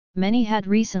Many had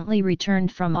recently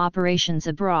returned from operations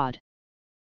abroad.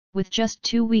 With just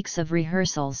 2 weeks of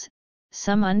rehearsals,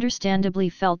 some understandably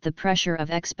felt the pressure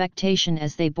of expectation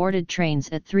as they boarded trains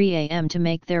at 3 a.m. to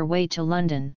make their way to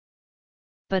London.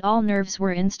 But all nerves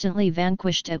were instantly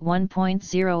vanquished at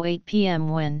 1:08 p.m.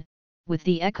 when, with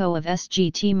the echo of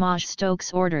Sgt Maj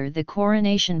Stoke's order, the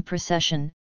Coronation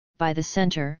Procession, by the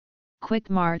centre, quick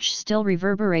march still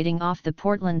reverberating off the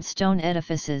Portland stone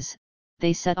edifices,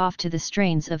 they set off to the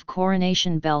strains of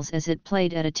Coronation Bells as it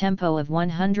played at a tempo of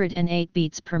 108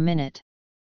 beats per minute.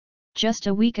 Just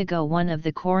a week ago, one of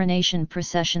the Coronation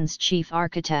Procession's chief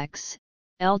architects,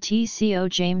 LTCO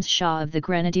James Shaw of the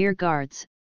Grenadier Guards,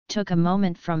 took a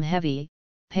moment from heavy,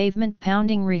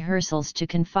 pavement-pounding rehearsals to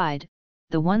confide,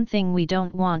 "The one thing we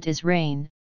don't want is rain.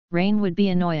 Rain would be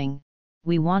annoying.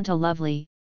 We want a lovely,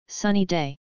 sunny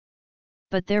day."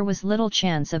 But there was little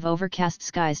chance of overcast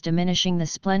skies diminishing the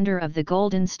splendour of the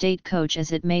Golden State Coach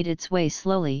as it made its way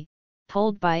slowly,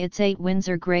 pulled by its 8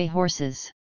 Windsor grey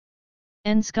horses.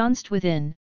 Ensconced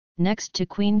within, next to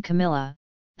Queen Camilla,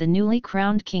 the newly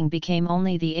crowned king became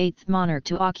only the 8th monarch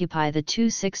to occupy the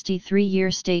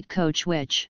 263-year state coach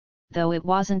which, though it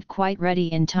wasn't quite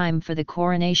ready in time for the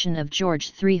coronation of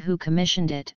George III who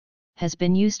commissioned it, has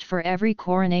been used for every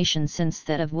coronation since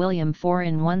that of William IV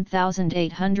in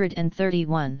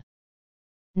 1831.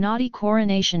 Naughty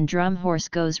coronation drum horse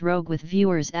goes rogue with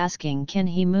viewers asking, can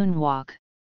he moonwalk?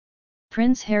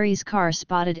 Prince Harry's car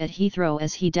spotted at Heathrow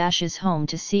as he dashes home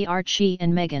to see Archie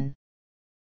and Meghan.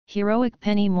 Heroic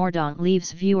Penny Mordaunt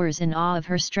leaves viewers in awe of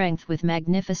her strength with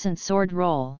magnificent sword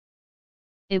roll.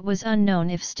 It was unknown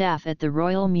if staff at the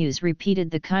Royal Mews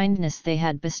repeated the kindness they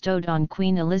had bestowed on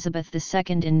Queen Elizabeth II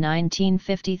in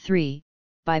 1953,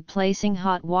 by placing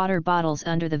hot water bottles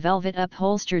under the velvet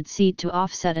upholstered seat to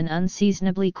offset an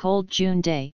unseasonably cold June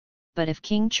day, but if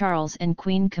King Charles and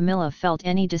Queen Camilla felt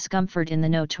any discomfort in the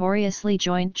notoriously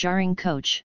joint-jarring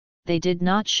coach, they did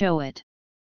not show it.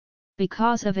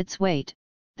 Because of its weight,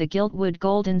 the Giltwood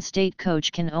Golden State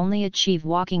Coach can only achieve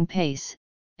walking pace,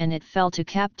 and it fell to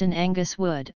Captain Angus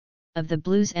Wood, of the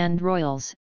Blues and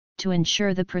Royals, to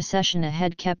ensure the procession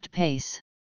ahead kept pace.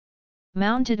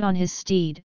 Mounted on his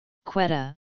steed,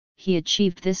 Quetta, he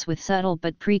achieved this with subtle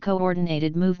but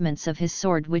pre-coordinated movements of his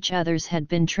sword which others had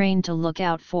been trained to look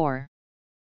out for.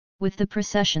 With the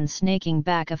procession snaking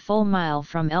back a full mile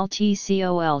from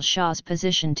LTCOL Shaw's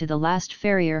position to the last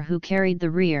farrier who carried the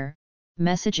rear,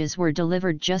 messages were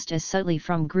delivered just as subtly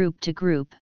from group to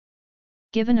group.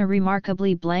 Given a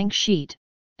remarkably blank sheet,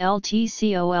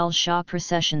 LTCOL Shaw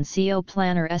procession CO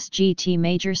planner Sgt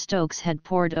Maj Stokes had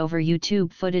pored over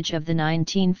YouTube footage of the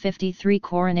 1953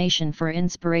 coronation for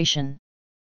inspiration.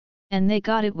 And they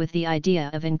got it with the idea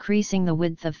of increasing the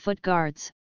width of foot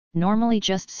guards, normally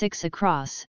just 6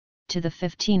 across, to the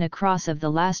 15 across of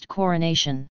the last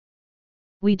coronation.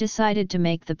 We decided to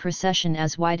make the procession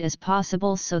as wide as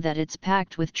possible so that it's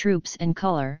packed with troops and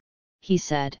color, he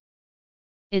said.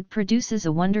 It produces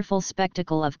a wonderful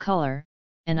spectacle of color,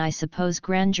 and I suppose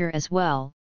grandeur as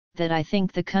well, that I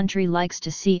think the country likes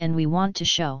to see and we want to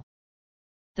show.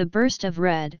 The burst of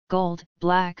red, gold,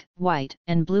 black, white,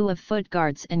 and blue of foot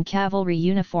guards and cavalry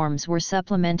uniforms were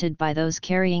supplemented by those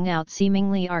carrying out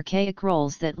seemingly archaic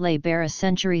roles that lay bare a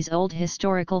centuries-old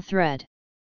historical thread.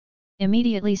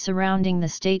 Immediately surrounding the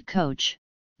state coach,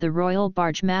 the royal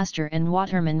barge master and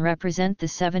waterman represent the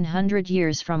 700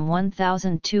 years from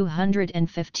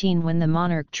 1215 when the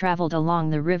monarch travelled along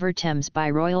the River Thames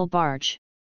by royal barge.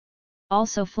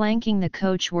 Also flanking the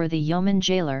coach were the yeoman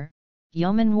jailer,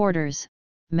 yeoman warders,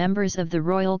 members of the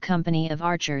Royal Company of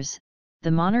Archers, the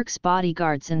monarch's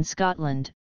bodyguards in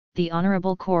Scotland, the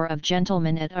Honourable Corps of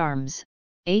Gentlemen at Arms,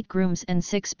 8 grooms and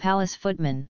 6 palace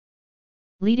footmen.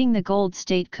 Leading the Gold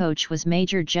State Coach was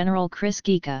Major General Chris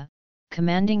Geeka,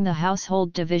 commanding the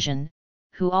Household Division,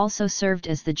 who also served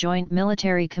as the Joint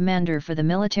Military Commander for the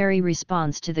military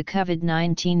response to the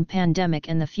COVID-19 pandemic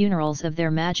and the funerals of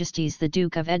Their Majesties the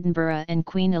Duke of Edinburgh and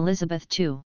Queen Elizabeth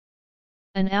II.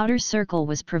 An outer circle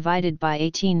was provided by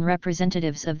 18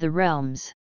 representatives of the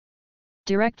realms.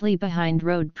 Directly behind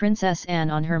rode Princess Anne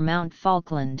on her Mount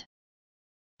Falkland.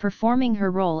 Performing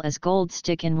her role as gold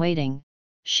stick in waiting,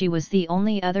 she was the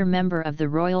only other member of the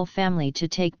royal family to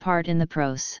take part in the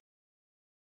procession.